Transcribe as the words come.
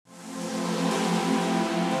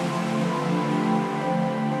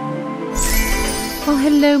Well,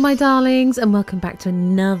 hello my darlings, and welcome back to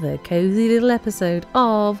another cozy little episode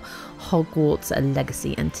of Hogwarts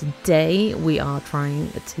Legacy. And today we are trying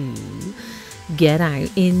to get out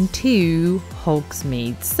into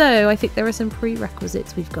Hogsmeade. So I think there are some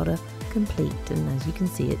prerequisites we've got to complete, and as you can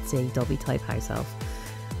see, it's a Dobby type house elf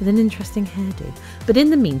with an interesting hairdo. But in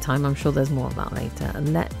the meantime, I'm sure there's more of that later,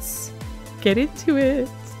 and let's get into it.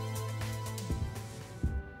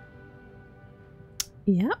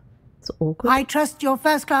 Yeah. It's awkward. I trust your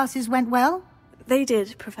first classes went well? They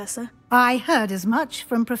did, Professor. I heard as much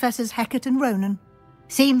from Professors Hecat and Ronan.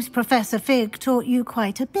 Seems Professor Fig taught you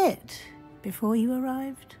quite a bit before you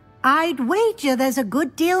arrived. I'd wager there's a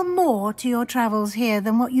good deal more to your travels here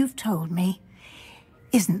than what you've told me.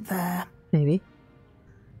 Isn't there? Maybe.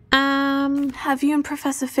 Have you and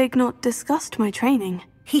Professor Fig not discussed my training?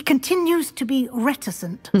 He continues to be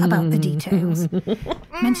reticent about the details,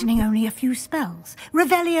 mentioning only a few spells.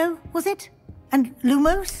 Revelio, was it? And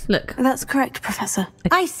Lumos? Look. That's correct, Professor.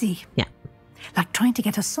 I see. Yeah. Like trying to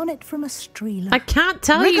get a sonnet from a streeler. I can't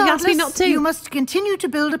tell you. You asked me not to. You must continue to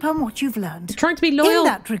build upon what you've learned. I'm trying to be loyal. In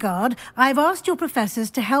that regard, I've asked your professors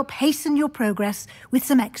to help hasten your progress with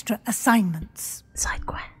some extra assignments. Side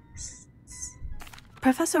quests.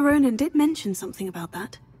 Professor Ronan did mention something about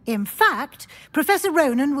that. In fact, Professor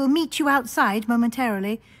Ronan will meet you outside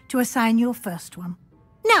momentarily to assign your first one.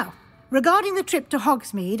 Now, regarding the trip to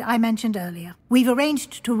Hogsmeade I mentioned earlier, we've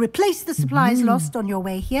arranged to replace the supplies lost on your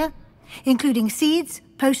way here, including seeds,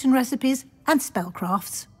 potion recipes, and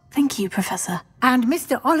spellcrafts. Thank you, Professor. And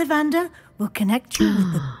Mr. Ollivander will connect you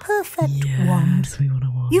with the perfect wand. We want a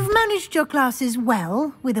wand. You've managed your classes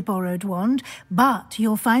well with a borrowed wand, but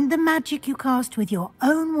you'll find the magic you cast with your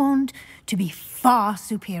own wand to be far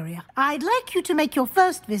superior. I'd like you to make your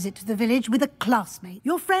first visit to the village with a classmate.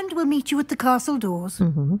 Your friend will meet you at the castle doors.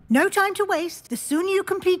 No time to waste. The sooner you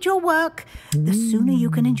complete your work, the sooner you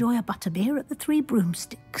can enjoy a butterbeer at the Three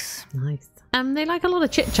Broomsticks. Nice. They like a lot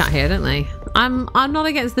of chit chat here, don't they? I'm not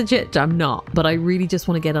against the chit chat, I'm not, but I really just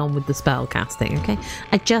want to get on with the spell casting, okay?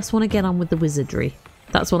 I just want to get on with the wizardry.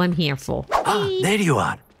 That's what I'm here for. Ah, there you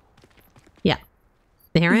are. Yeah.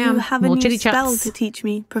 Here I am. You have a More new chitty spell chats. to teach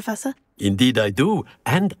me, Professor? Indeed I do,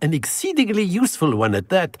 and an exceedingly useful one at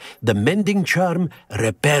that. The mending charm,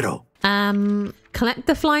 Reparo. Collect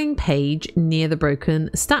the flying page near the broken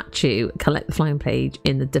statue. Collect the flying page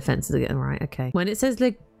in the defenses again. Right, okay. When it says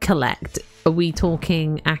the collect, are we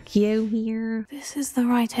talking Accio here? This is the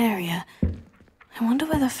right area. I wonder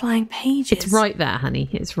where the flying page is. It's right there, honey.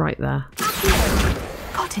 It's right there.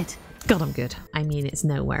 Got it. God, I'm good. I mean, it's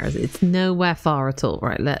nowhere. It's nowhere far at all.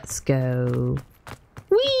 Right, let's go.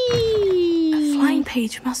 Whee! A flying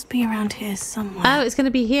page must be around here somewhere. Oh, it's going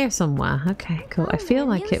to be here somewhere. Okay, cool. I feel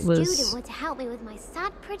like it was... student would help me with my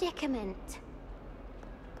sad predicament.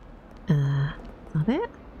 Is that it?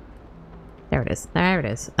 There it is. There it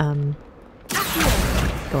is. Got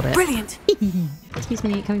it. Brilliant. Excuse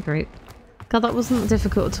me, coming through. God, that wasn't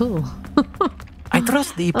difficult at all. I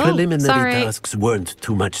trust the preliminary sorry. tasks weren't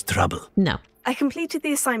too much trouble. No. I completed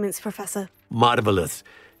the assignments, Professor. Marvelous.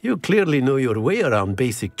 You clearly know your way around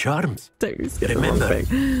basic charms. Remember,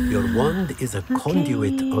 your wand is a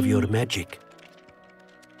conduit of your magic.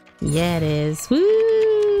 Yeah, it is. Woo!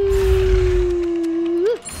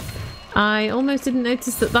 I almost didn't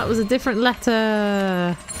notice that that was a different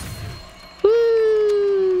letter.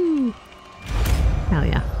 Woo! Hell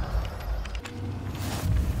yeah.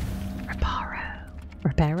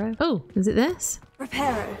 Reparo? Oh, is it this?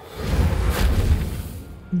 Reparo.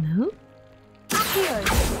 No. Accio.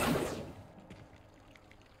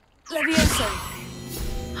 Levioso.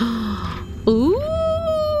 Ooh!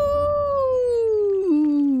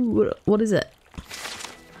 What is it?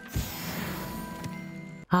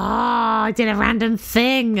 Ah, I did a random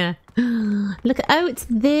thing. Look at, oh, it's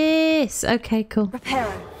this. Okay, cool.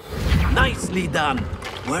 Reparo. Nicely done.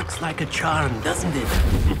 Works like a charm, doesn't it?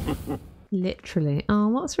 Literally.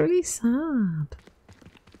 Oh, that's really sad.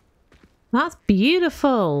 That's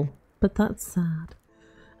beautiful, but that's sad.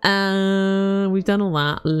 We've done all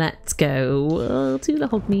that. Let's go to the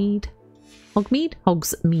Hogmeade. Hogmeade?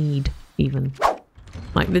 Hogsmeade, even.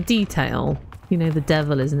 Like the detail. You know, the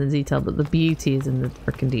devil is in the detail, but the beauty is in the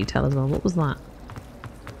freaking detail as well. What was that?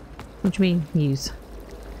 What do you mean, use?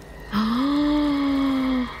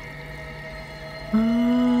 Oh,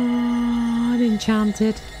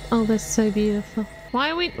 enchanted. Oh, they're so beautiful. Why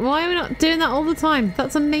are we not doing that all the time?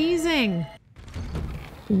 That's amazing.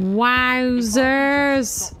 Wowzers.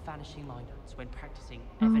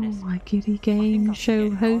 Oh my goody game show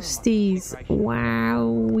hosties.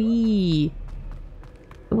 Wowee.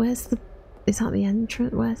 Where's the... Is that the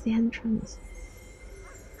entrance? Where's the entrance?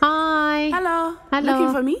 Hi. Hello. Hello.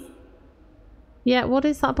 Looking for me? Yeah, what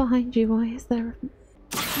is that behind you? Why is there...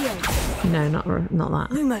 No, not that.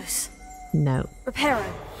 Lumos. No. Reparo.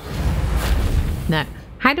 No.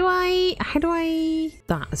 How do I...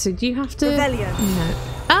 That. So do you have to... Revelio. No.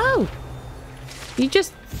 Oh! You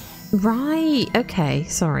just... Right. Okay.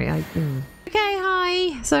 Sorry. Okay,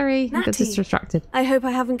 hi. Sorry. I got Natty. distracted. I hope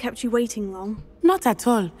I haven't kept you waiting long. Not at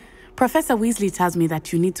all. Professor Weasley tells me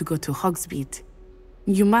that you need to go to Hogsmeade.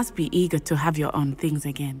 You must be eager to have your own things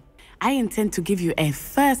again. I intend to give you a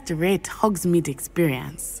first-rate Hogsmeade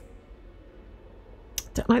experience.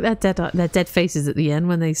 Don't like their dead faces at the end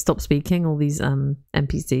when they stop speaking. All these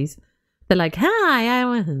NPCs. They're like, "Hi, I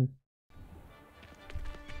win."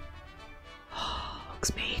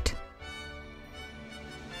 Hogsmeade.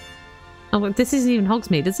 Oh, look, this isn't even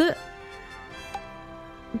Hogsmeade, is it?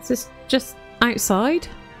 It's just outside.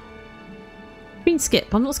 I mean,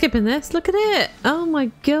 skip. I'm not skipping this. Look at it. Oh my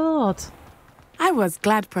god. I was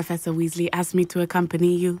glad Professor Weasley asked me to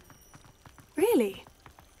accompany you. Really?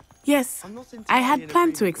 Yes, I had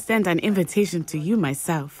planned to extend an invitation to you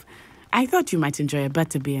myself. I thought you might enjoy a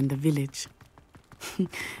butterbeer in the village.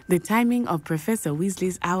 The timing of Professor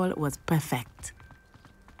Weasley's owl was perfect.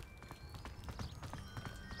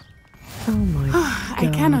 Oh my god.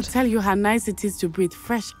 I cannot tell you how nice it is to breathe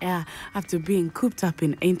fresh air after being cooped up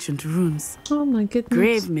in ancient rooms. Oh my goodness.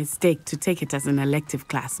 Grave mistake to take it as an elective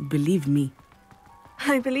class, believe me.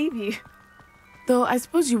 I believe you. Though I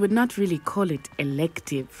suppose you would not really call it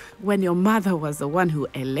elective when your mother was the one who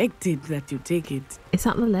elected that you take it. Is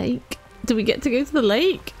that the lake? Do we get to go to the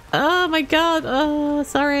lake? Oh my god. Oh,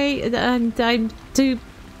 sorry. I'm too...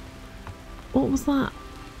 What was that?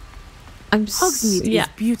 Hogsmeade is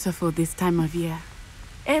beautiful this time of year.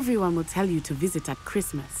 Everyone will tell you to visit at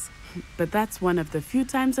Christmas. But that's one of the few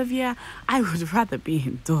times of year I would rather be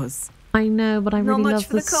indoors. I know, but I really love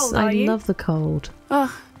the cold, I love the cold.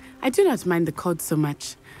 Oh, I do not mind the cold so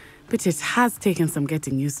much, but it has taken some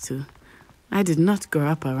getting used to. I did not grow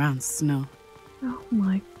up around snow. Oh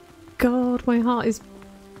my god, my heart is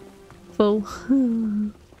full.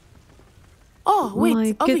 Oh, wait,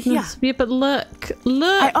 my over goodness. here. Yeah, but look.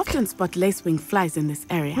 I often spot lacewing flies in this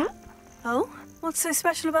area. Oh? What's so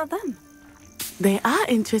special about them? They are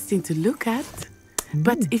interesting to look at.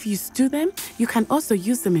 But if you stew them, you can also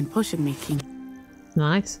use them in potion making.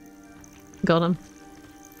 Nice. Got him.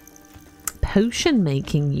 Potion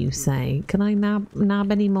making, you say? Can I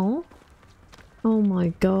nab any more? Oh my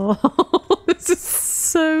god. This is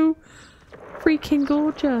so freaking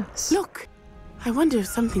gorgeous. Look, I wonder if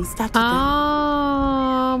something started them.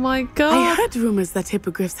 Oh my god. I heard rumors that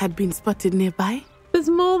hippogriffs had been spotted nearby. There's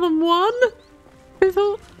more than one? I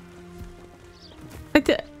thought... I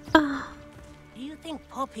did... Do you think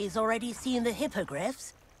Poppy's already seen the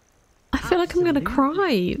hippogriffs? I feel like I'm gonna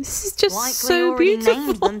cry. This is just Likely so already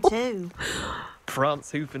beautiful. named them too.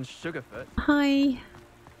 Prance, Hoof and Sugarfoot. Hi.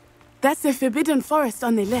 That's the Forbidden Forest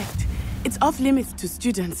on the left. It's off limits to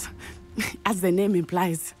students, as the name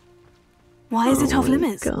implies. Why is it off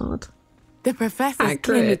limits? God. The professors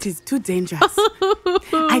claim it is too dangerous.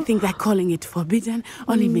 I think that calling it forbidden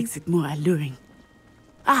only makes it more alluring.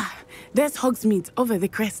 Ah, there's Hogsmeade over the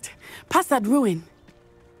crest. Past that ruin.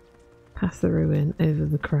 Past the ruin over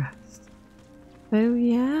the crest. Oh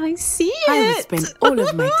yeah, I see it. I would spend all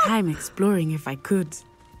of my time exploring if I could.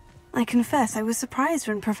 I confess I was surprised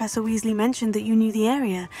when Professor Weasley mentioned that you knew the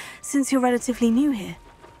area, since you're relatively new here.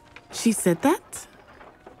 She said that?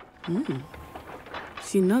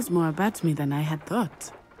 She knows more about me than I had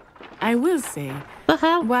thought. I will say, The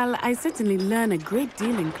hell? while I certainly learn a great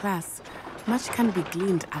deal in class, much can be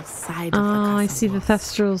gleaned outside of the castle I see the walls.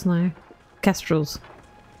 thestrals now. Kestrels.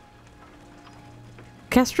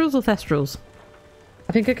 Kestrels or thestrals?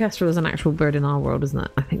 I think a kestrel is an actual bird in our world, isn't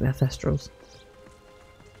it? I think they're thestrals.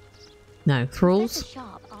 No, thralls?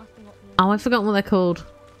 Oh, I've forgotten what they're called.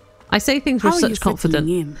 I say things with How are you such confidence.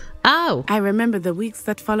 settling in? Oh! I remember the weeks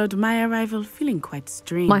that followed my arrival feeling quite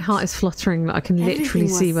strange. My heart is fluttering. That I can literally Everything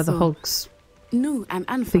see was where the so hogs new and thingy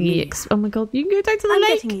unfamiliar. Oh my god, you can go down to the I'm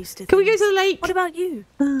lake! getting used to Can we go things. to the lake? What about you?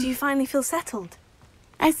 Do you finally feel settled?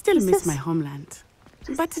 I still What's miss this? my homeland.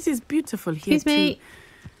 But it is beautiful here Excuse me. too.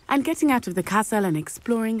 And getting out of the castle and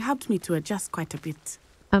exploring helped me to adjust quite a bit.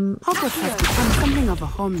 Um, Hogwarts has become something of a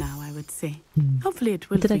home now, I would say. Hopefully it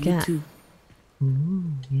will What did for I you get? too. ooh,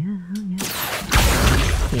 yeah, oh yeah.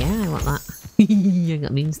 Yeah, I want that. I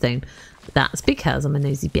got moonstone. That's because I'm a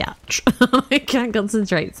nosy bitch. I can't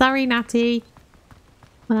concentrate. Sorry, Natty.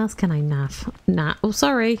 What else can I naff? Oh,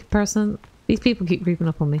 sorry, person. These people keep creeping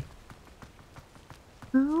up on me.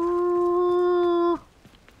 Oh,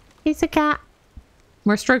 it's a cat.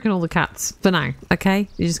 We're stroking all the cats for now, okay?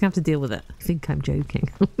 You're just going to have to deal with it. I think I'm joking.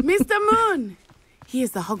 Mr. Moon! He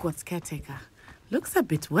is the Hogwarts caretaker. Looks a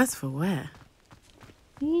bit worse for wear.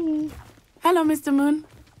 Hello, Mr. Moon.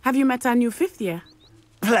 Have you met our new 5th year?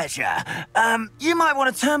 Pleasure. You might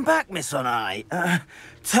want to turn back, Miss Onai.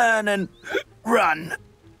 Turn and run.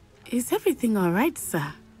 Is everything all right,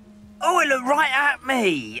 sir? Oh, it looked right at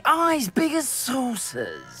me. Eyes big as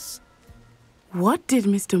saucers. What did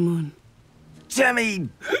Mr. Moon? Jemmy,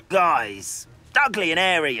 guys. Ugly and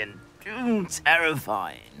airy and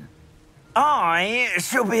terrifying. I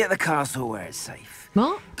shall be at the castle where it's safe.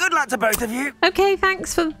 What? Good luck to both of you. Okay,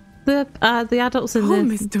 thanks for the adults in Oh,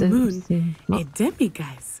 Mr. Moon. A Demi,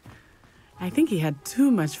 guys. I think he had too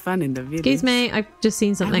much fun in the village. Excuse me, I've just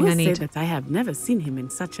seen something I need. I will say that I have never seen him in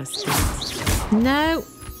such a state. No.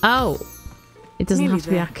 Oh. It doesn't have to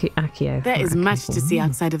be Accio. There is much to see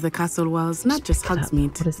outside of the castle walls, not just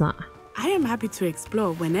Hogsmeade. What is that? I am happy to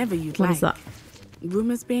explore whenever you'd like. What is that?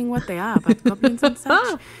 Rumors being what they are about goblins and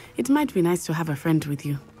such, it might be nice to have a friend with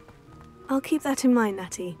you. I'll keep that in mind,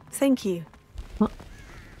 Natty. Thank you. What?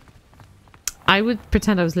 I would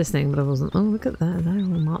pretend I was listening, but I wasn't. Oh, look at that. They're all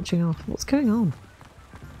marching off. What's going on?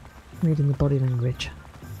 I'm reading the body language.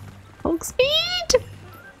 Hogsmeade!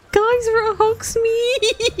 Guys, we're at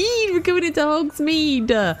Hogsmeade! We're going into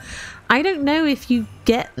Hogsmeade! I don't know if you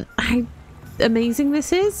get how amazing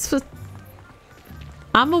this is.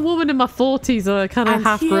 I'm a woman in my 40s, so I kind of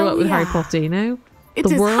half grew up with Harry Potter, you know? It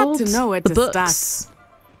is hard to know where to start.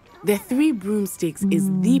 The 3 Broomsticks is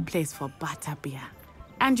the place for butterbeer.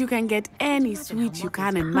 And you can get any sweet you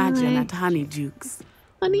can imagine at Honeydukes.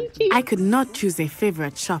 Honeydukes. I could not choose a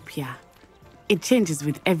favorite shop here. It changes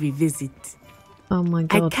with every visit. Oh my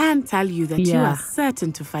god. I can tell you that you are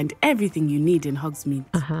certain to find everything you need in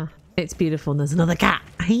Hogsmeade. It's beautiful and there's another cat.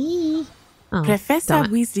 Oh, Professor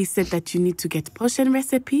Weasley said that you need to get potion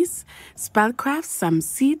recipes, spellcrafts, some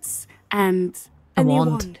seeds, and a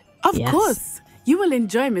wand. Of course. You will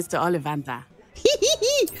enjoy Mr. Ollivander.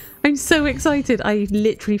 I'm so excited. I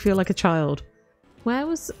literally feel like a child. Where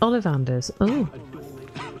was Ollivander's? Oh.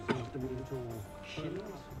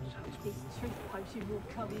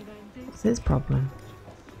 What's his problem?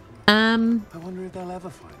 I wonder if they'll ever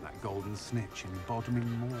find that golden snitch in Bodmin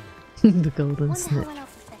Moor. The golden snitch.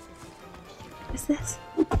 What's this?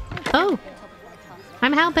 Oh,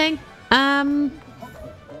 I'm helping.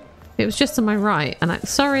 It was just to my right, and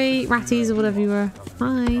sorry, ratties or whatever you were.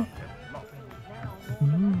 Hi.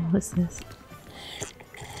 What's this?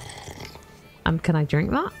 Can I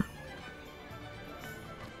drink that?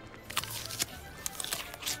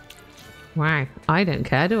 Wow, I don't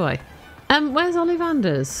care, do I? Where's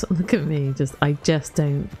Ollivander's? Look at me, I just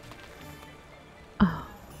don't. Oh.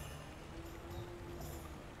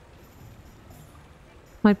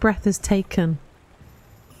 My breath is taken.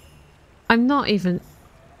 I'm not even.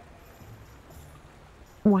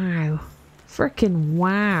 Wow. Frickin'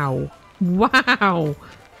 wow. Wow.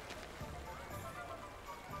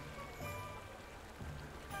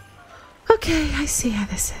 Okay, I see how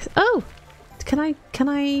this is. Oh, can I,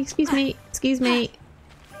 excuse me.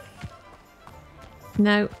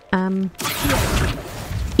 No,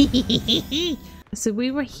 so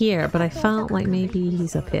we were here, but I felt like maybe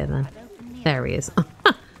he's up here then. There he is.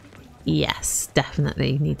 Yes,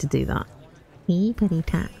 definitely need to do that. Hey, buddy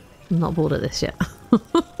cat. I'm not bored of this yet.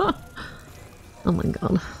 Oh my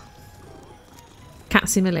god. Cat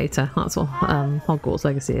Simulator. That's what Hogwarts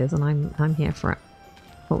Legacy is, and I'm here for it.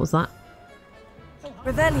 What was that?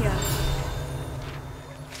 Revelio.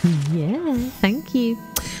 Yeah, thank you.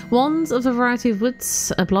 Wands of a variety of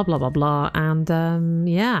woods, blah blah blah blah, and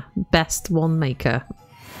yeah, best wand maker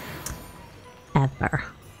ever.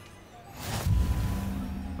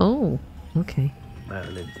 Oh, okay.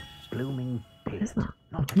 Merlin's blooming pig. What is that?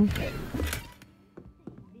 Okay.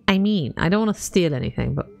 I mean, I don't want to steal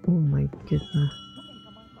anything, but oh my goodness.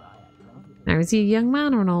 Now, is he a young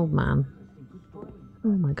man or an old man? Oh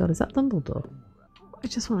my god, is that Dumbledore? I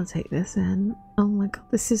just want to take this in. Oh my god,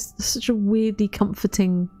 this is such a weirdly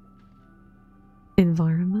comforting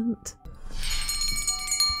environment.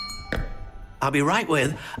 I'll be right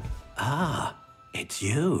with. Ah, it's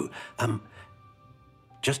you.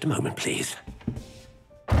 Just a moment, please.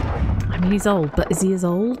 I mean, he's old, but is he as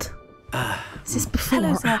old? Is this before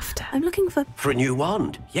or after? I'm looking for a new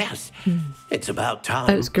wand, yes. It's about time.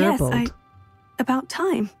 Oh, it's Gerbold. Yes, about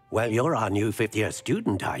time. Well, you're our new 5th year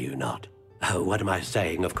student, are you not? Oh, what am I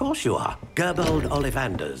saying? Of course you are. Gerbold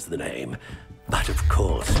Ollivander's the name. But of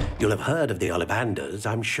course, you'll have heard of the Ollivanders,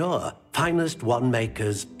 I'm sure. Finest wand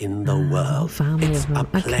makers in the world. It's a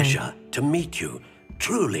pleasure to meet you,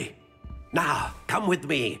 truly. Now, come with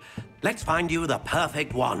me. Let's find you the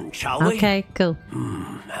perfect wand, shall we? Okay, cool.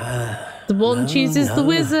 The wand chooses the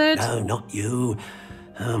wizard. No, not you.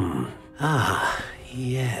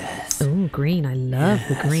 Yes. Oh, green. I love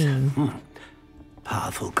the green.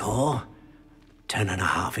 Powerful core.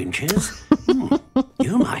 10.5 inches.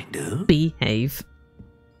 You might do. Behave.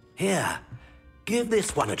 Here, give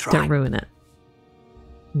this one a try. Don't ruin it.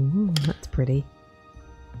 Ooh, that's pretty.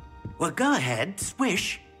 Well, go ahead,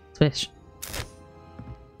 swish. Swish.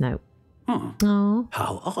 No. Oh.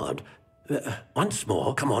 How odd. Once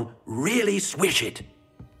more, come on, really swish it.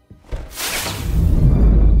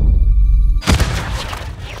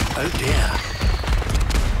 Oh dear.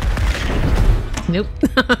 Nope.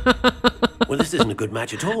 Well, this isn't a good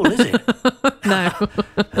match at all, is it? No.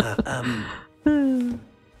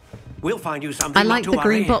 We'll find you something. I like the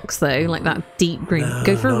green box though, like that deep green. No,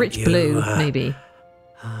 go for a not rich you. blue, maybe.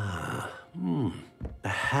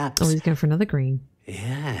 Perhaps. Oh, he's going for another green.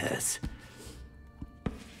 Yes.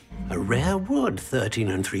 A rare wood, 13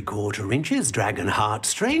 3/4 inches, dragon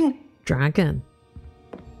heartstring. Dragon.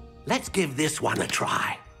 Let's give this one a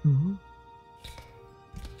try.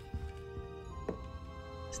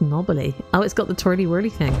 It's knobbly. Oh, it's got the twirly whirly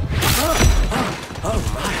thing.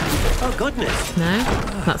 Oh my. Oh goodness. No?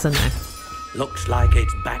 That's a no. Looks like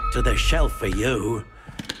it's back to the shelf for you.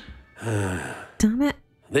 Damn it.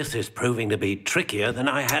 This is proving to be trickier than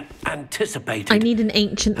I had anticipated. I need an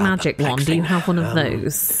ancient magic wand. Do you have one of perplexing.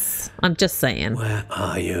 those? I'm just saying. Where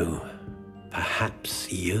are you? Perhaps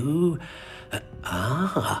you?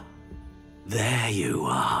 There you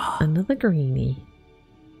are. Another greenie.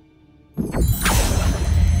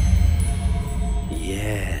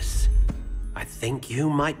 Yes. I think you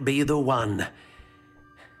might be the one.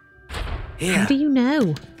 Here, How do you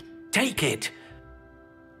know? take it.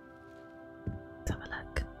 Let's have a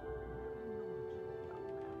look.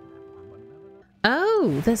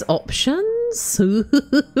 Oh, there's options.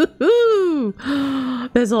 Ooh.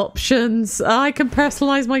 There's options. I can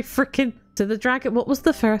personalize my frickin' to the dragon. What was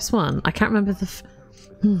the first one? I can't remember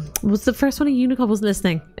was the first one a unicorn? I wasn't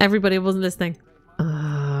listening. Everybody wasn't listening.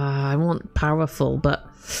 I want powerful, but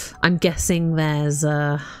I'm guessing there's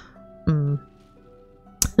a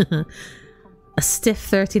stiff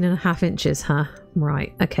 13.5 inches, huh?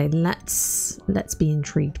 Right. Okay, let's be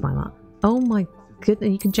intrigued by that. Oh my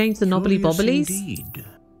goodness, you can change the knobbly bobblies. Indeed.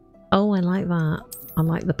 Oh, I like that. I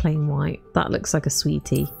like the plain white. That looks like a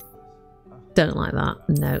sweetie. Don't like that.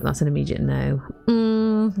 No, that's an immediate no.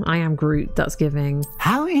 I am Groot. That's giving.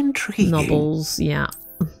 How intriguing. Nobbles. Yeah.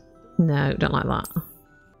 No, don't like that.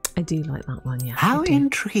 I do like that one, yeah. How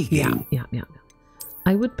intriguing. Yeah.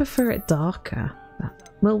 I would prefer it darker. But,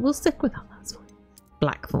 well, we'll stick with that. That's fine.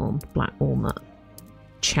 Black form, black walnut.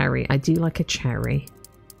 Cherry. I do like a cherry.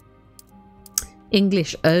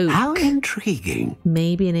 English oak. How intriguing.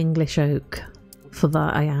 Maybe an English oak. For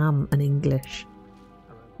that, I am an English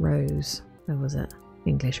rose. Where was it?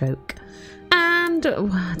 English oak. And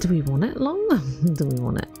do we want it long? Do we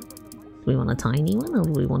want it? Do we want a tiny one or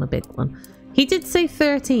do we want a big one? He did say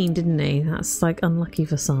 13, didn't he? That's like unlucky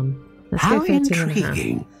for some. Let's How go 13 intriguing. and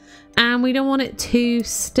a half. And we don't want it too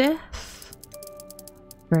stiff.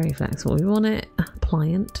 Very flexible. We want it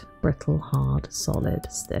pliant, brittle, hard, solid,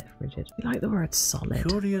 stiff, rigid. We like the word solid.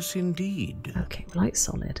 Curious indeed. Okay, we like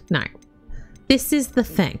solid. Now, this is the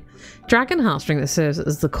thing. Dragon heartstring that serves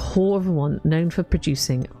as the core of a wand known for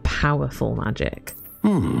producing powerful magic.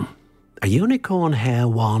 A unicorn hair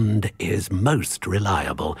wand is most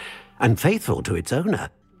reliable and faithful to its owner.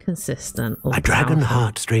 Consistent. Or A dragon powerful.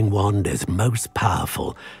 heartstring wand is most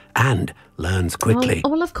powerful and learns quickly.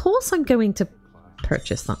 Well, of course I'm going to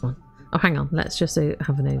purchase that one. Oh, hang on. Let's just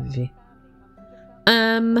have an overview.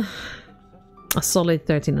 A solid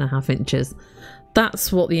 13.5 inches.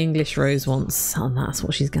 That's what the English rose wants, and that's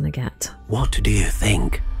what she's going to get. What do you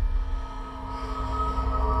think?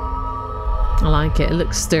 I like it. It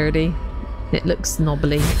looks sturdy. It looks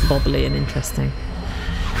knobbly, bobbly, and interesting.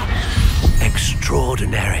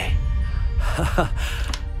 Extraordinary.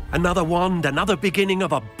 Another wand, another beginning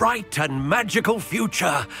of a bright and magical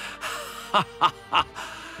future.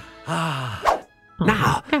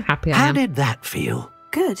 Now, How happy I how am. did that feel?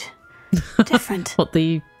 Good. Different. What,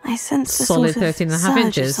 the I sense a solid sort of 13.5 surge of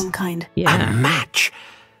inches? some kind. Yeah. A match.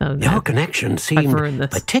 Oh, no. Your connection I've seemed ruined this.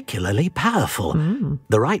 particularly powerful.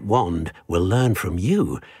 The right wand will learn from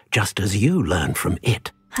you, just as you learn from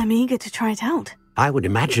it. I'm eager to try it out. I would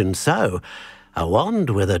imagine so. A wand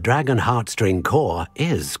with a dragon heartstring core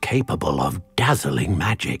is capable of dazzling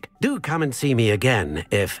magic. Do come and see me again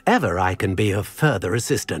if ever I can be of further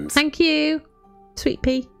assistance. Thank you, Sweet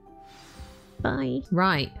Pea. Bye.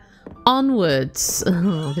 Right. Onwards.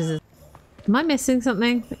 Oh, this is... Am I missing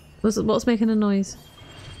something? What's making a noise?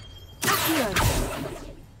 Accio.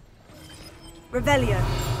 Revelio.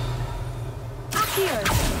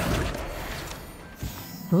 Accio.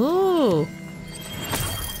 Oh.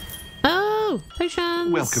 Oh,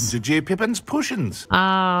 potions. Welcome to J. Pippin's Potions. Oh,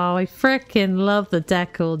 I frickin' love the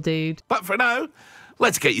decor, dude. But for now,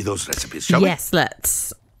 let's get you those recipes, shall we? Yes,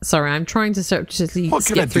 let's. Sorry, I'm trying to skip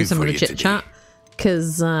through some of the chit chat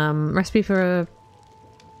because recipe for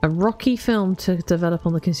a rocky film to develop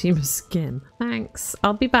on the consumer's skin. Thanks.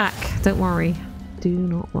 I'll be back. Don't worry. Do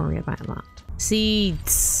not worry about that.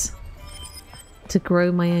 Seeds to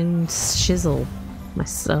grow my own shizzle.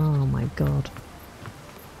 Oh my god.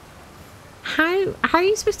 How are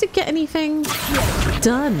you supposed to get anything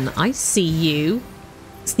done? I see you,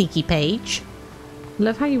 sneaky page.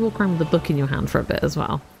 Love how you walk around with a book in your hand for a bit as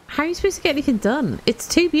well. How are you supposed to get anything done? It's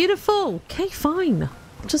too beautiful. Okay, fine.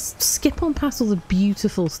 Just skip on past all the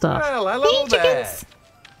beautiful stuff. Well, hello there. Chickens!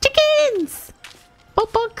 Chickens!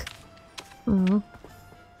 Bog bog. Oh.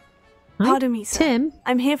 Pardon me, sir. Tim?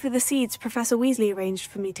 I'm here for the seeds Professor Weasley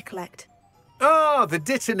arranged for me to collect. Ah, the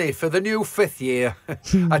dittany for the new 5th year.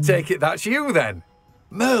 I take it that's you then.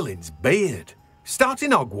 Merlin's beard.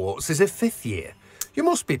 Starting Hogwarts as a 5th year. You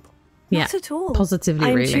must be... Not at all. Positively,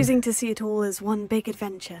 I'm really. choosing to see it all as one big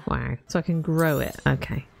adventure. Wow. So I can grow it.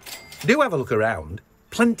 Okay. Do have a look around.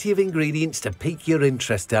 Plenty of ingredients to pique your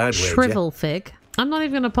interest, I'd wager. Shrivel fig. I'm not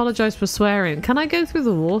even going to apologise for swearing. Can I go through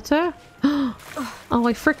the water? Oh,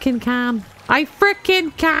 I frickin' can. I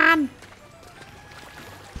frickin' can.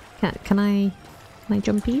 Can I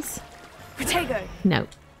jumpies? Protego. No.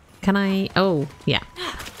 Can I? Oh, yeah.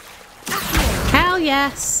 Hell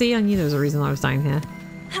yes. See, I knew there was a reason I was down here.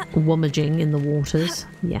 Wommaging in the waters.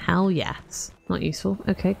 Yeah, hell yes. Not useful.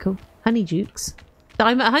 Okay, cool. Honeydukes.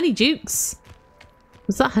 I'm at Honeydukes.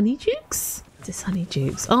 Was that Honeydukes? Is this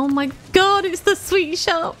Honeydukes? Oh my god, it's the sweet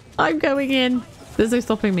shop. I'm going in. There's no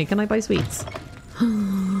stopping me. Can I buy sweets?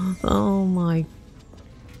 Oh my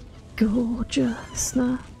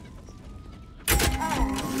gorgeousness.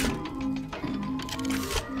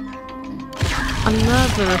 I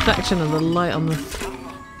love the reflection of the light on the...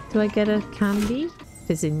 Do I get a candy?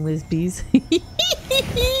 Fizzing Whizbees.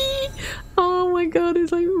 Oh my god,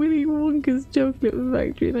 it's like Willy Wonka's chocolate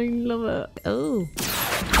factory and I love it. Oh.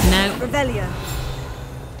 No. Revelio.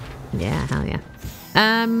 Yeah, hell yeah.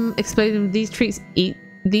 Exploding. These treats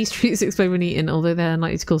explode when eaten, although they're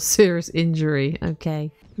unlikely to cause serious injury.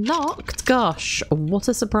 Okay. Locked? Gosh, what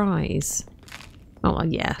a surprise. Oh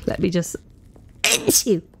yeah, let me just...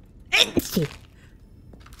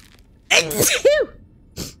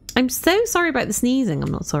 I'm so sorry about the sneezing.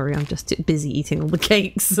 I'm not sorry, I'm just too busy eating all the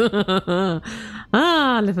cakes. Living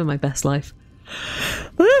my best life.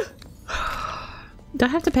 Do I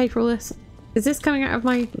have to pay for all this? Is this coming out of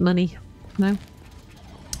my money? No?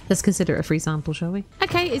 Let's consider it a free sample, shall we?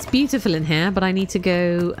 Okay, it's beautiful in here, but I need to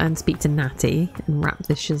go and speak to Natty and wrap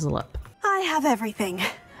this shizzle up. I have everything.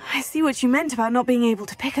 I see what you meant about not being able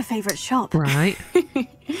to pick a favourite shop. Right.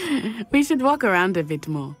 We should walk around a bit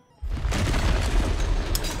more.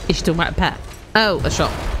 Is she talking about a pet? Oh, a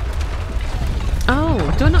shop.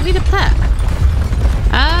 Oh, do I not need a pet?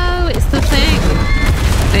 Oh, it's the thing.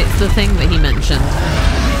 It's the thing that he mentioned.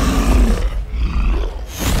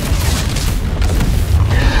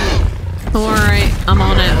 Alright, I'm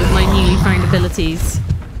on it with my newly found abilities.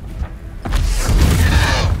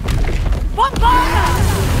 Bombarda!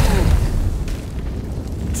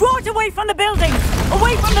 Draw it away from the building!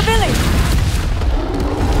 Away from the village!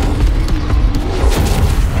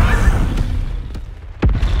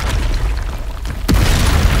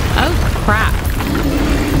 Oh, crap.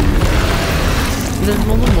 There's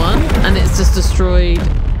more than one, and it's just destroyed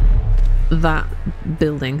that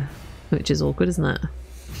building, which is awkward, isn't it?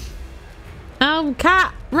 Oh,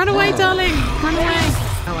 cat! Run away, darling! Run away!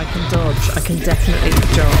 Oh, I can dodge. I can definitely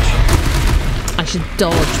dodge. I should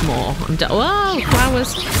dodge more. Whoa,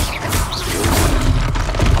 flowers!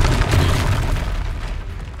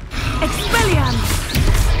 Expelliarmus!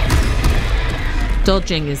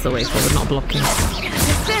 Dodging is the way forward, not blocking.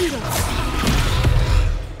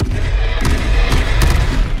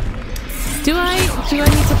 Do I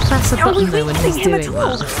need to press a button though when he's doing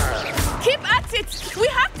that? Keep at it! We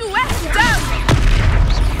have to wear him down!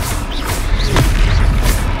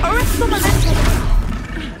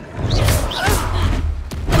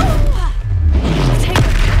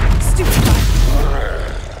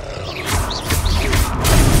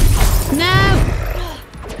 No!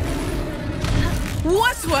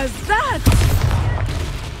 What was that?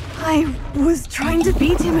 I was trying to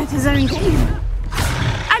beat him at his own game.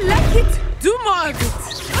 I like it! Do more of it!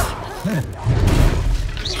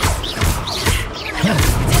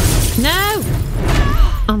 No!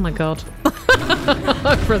 Oh my god.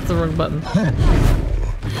 I pressed the wrong button.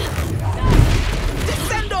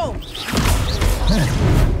 Descendo!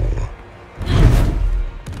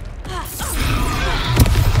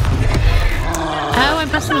 Oh, I'm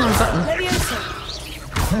pressing the wrong button.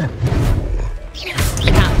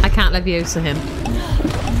 I can't Leviosa him.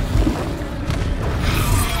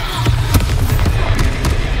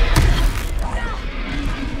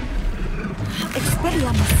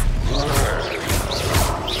 Expelliarmus.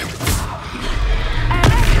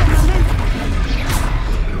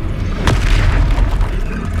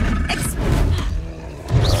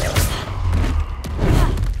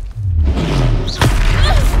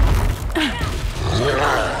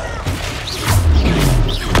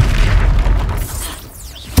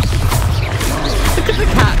 Look at the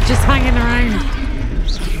cat just hanging around.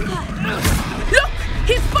 Look!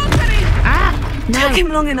 He's bunkering! Ah! No. Took him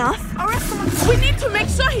long enough. We need to make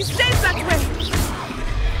sure he stays that way.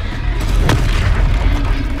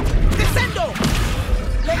 Descendo!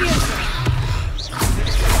 Leviosa!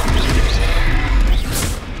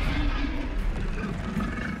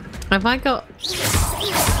 Have I got...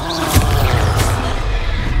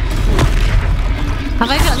 Have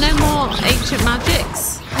I got no more ancient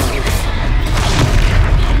magics?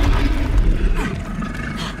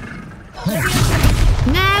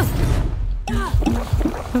 No!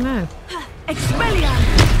 Oh no.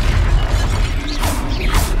 Expelliarmus.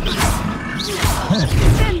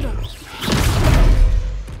 Descendo.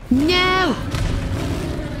 No!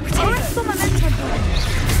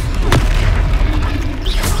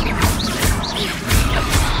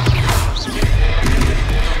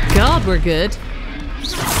 God, we're good.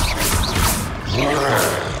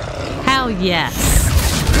 Hell yes.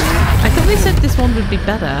 I thought they said this one would be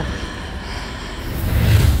better.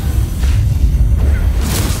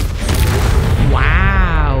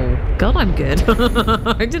 Wow. God, I'm good.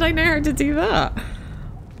 How did I know how to do that?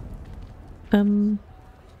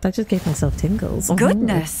 I just gave myself tingles.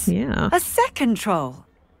 Goodness. Yeah. A second troll.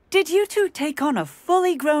 Did you two take on a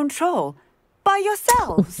fully grown troll by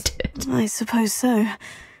yourselves? I suppose so.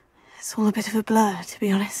 It's all a bit of a blur, to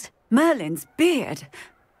be honest. Merlin's beard.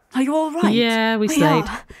 Are you all right? Yeah, we We stayed.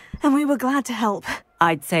 are, and we were glad to help.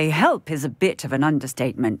 I'd say help is a bit of an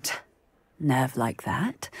understatement. Nerve like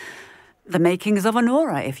that. The makings of an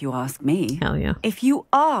aura, if you ask me. Hell yeah. If you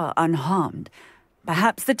are unharmed,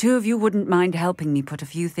 perhaps the two of you wouldn't mind helping me put a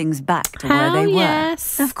few things back to where they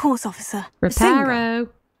yes. Of course, officer. Reparo.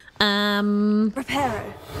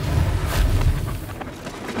 Reparo.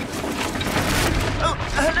 Oh,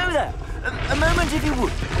 hello there. A moment if you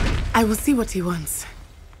would. I will see what he wants.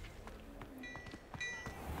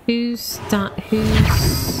 Who's that? Who?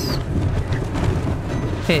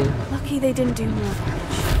 Lucky they didn't do more damage.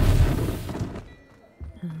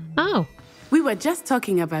 Oh, We were just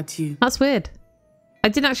talking about you. that's weird. I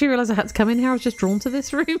didn't actually realise I had to come in here. I was just drawn to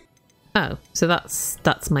this room. Oh, so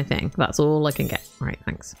that's my thing. That's all I can get. Right,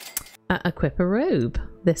 thanks. Equip a robe.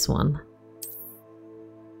 This one.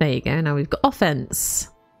 There you go. Now we've got offense.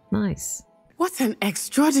 Nice. What an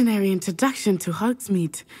extraordinary introduction to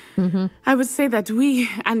Hogsmeade. I would say that we,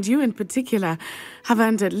 and you in particular, have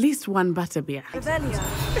earned at least one butterbeer.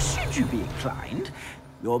 Should you be inclined,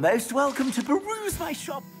 you're most welcome to peruse my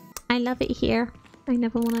shop. I love it here. I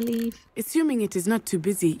never want to leave. Assuming it is not too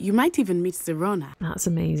busy, you might even meet Sirona. That's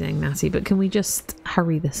amazing, Natty. But can we just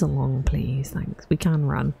hurry this along, please? Thanks. We can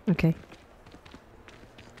run. Okay.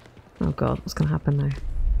 Oh God, what's going to happen now?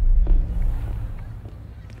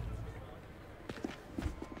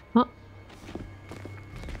 What?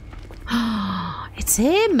 It's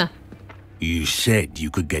him! You said you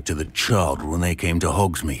could get to the child when they came to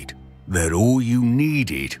Hogsmeade. That all you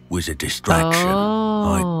needed was a distraction.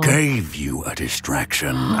 I gave you a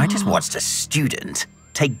distraction. I just watched a student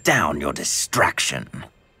take down your distraction.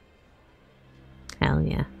 Hell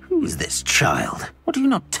yeah. Who's this child? What are you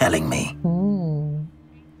not telling me?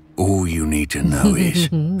 All you need to know is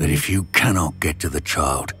that if you cannot get to the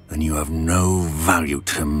child, then you have no value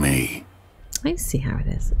to me. I see how it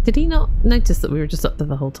is. Did he not notice that we were just up there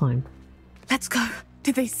the whole time? Let's go.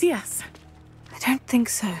 Did they see us? I don't think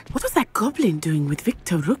so. What was that goblin doing with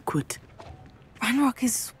Victor Rookwood? Ranrock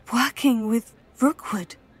is working with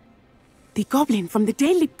Rookwood. The goblin from the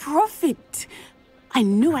Daily Prophet. I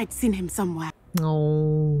knew I'd seen him somewhere.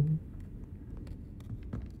 Oh.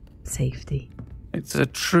 Safety. It's a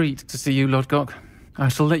treat to see you, Lord Gok. I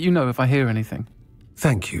shall let you know if I hear anything.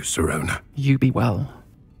 Thank you, Sirona. You be well.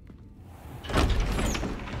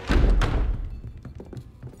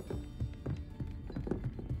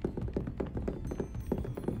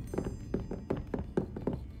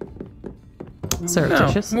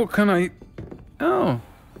 surreptitious. Now, what can I... Oh,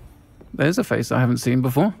 there's a face I haven't seen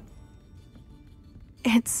before.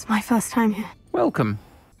 It's my first time here. Welcome.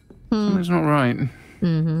 Something's not right.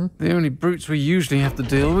 The only brutes we usually have to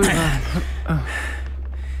deal with are...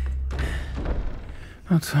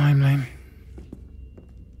 How timely.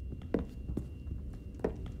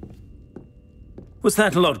 Was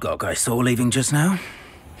that Lodgok I saw leaving just now?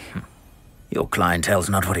 Your clientele's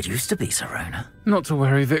not what it used to be, Serona. Not to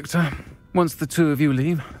worry, Victor. Once the two of you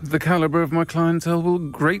leave, the caliber of my clientele will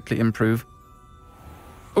greatly improve.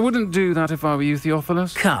 I wouldn't do that if I were you,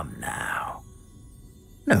 Theophilus. Come now.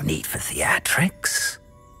 No need for theatrics.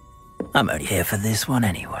 I'm only here for this one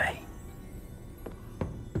anyway.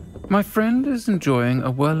 My friend is enjoying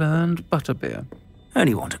a well-earned butterbeer.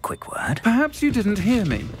 Only want a quick word. Perhaps you didn't hear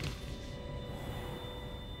me.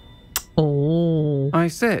 Oh. I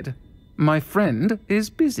said, my friend is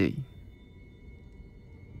busy.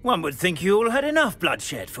 One would think you all had enough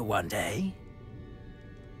bloodshed for one day.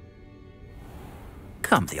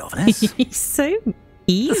 Come, Theophilus. He's so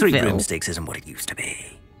evil. The Three Broomsticks isn't what it used to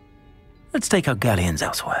be. Let's take our galleons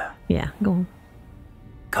elsewhere. Yeah, go on.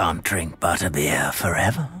 Can't drink butterbeer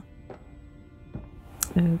forever.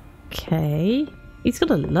 Okay. He's got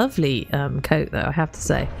a lovely coat, though, I have to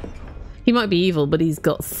say. He might be evil, but he's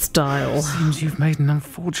got style. Seems you've made an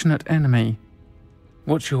unfortunate enemy.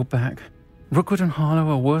 Watch your back. Rookwood and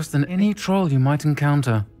Harlow are worse than any troll you might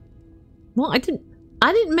encounter. What? I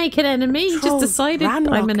didn't make an enemy. You just decided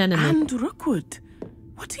I'm an enemy. And Rookwood.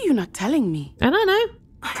 What are you not telling me? I don't know.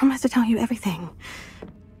 I promise to tell you everything.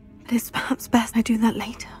 But it's perhaps best I do that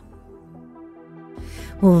later.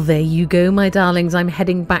 Well, there you go, my darlings. I'm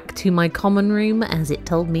heading back to my common room, as it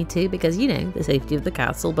told me to, because, you know, the safety of the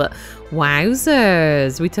castle. But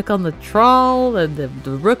wowzers, we took on the troll and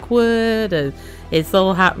the Rookwood, and it's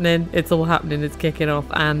all happening. It's all happening. It's kicking off.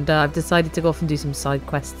 And I've decided to go off and do some side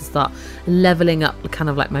quests to start leveling up kind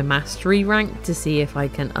of like my mastery rank to see if I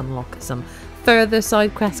can unlock some further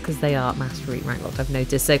side quests, because they are mastery rank locked, I've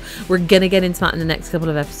noticed. So we're gonna get into that in the next couple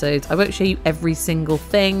of episodes. I won't show you every single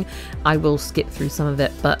thing. I will skip through some of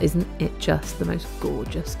it, but isn't it just the most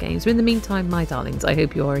gorgeous game? So in the meantime, my darlings, I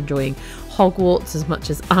hope you are enjoying Hogwarts as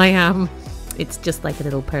much as I am. It's just like a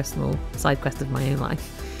little personal side quest of my own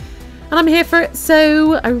life, and I'm here for it.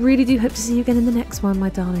 So I really do hope to see you again in the next one, my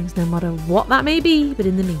darlings, no matter what that may be. But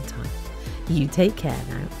in the meantime, you take care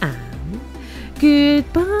now, and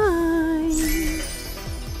goodbye.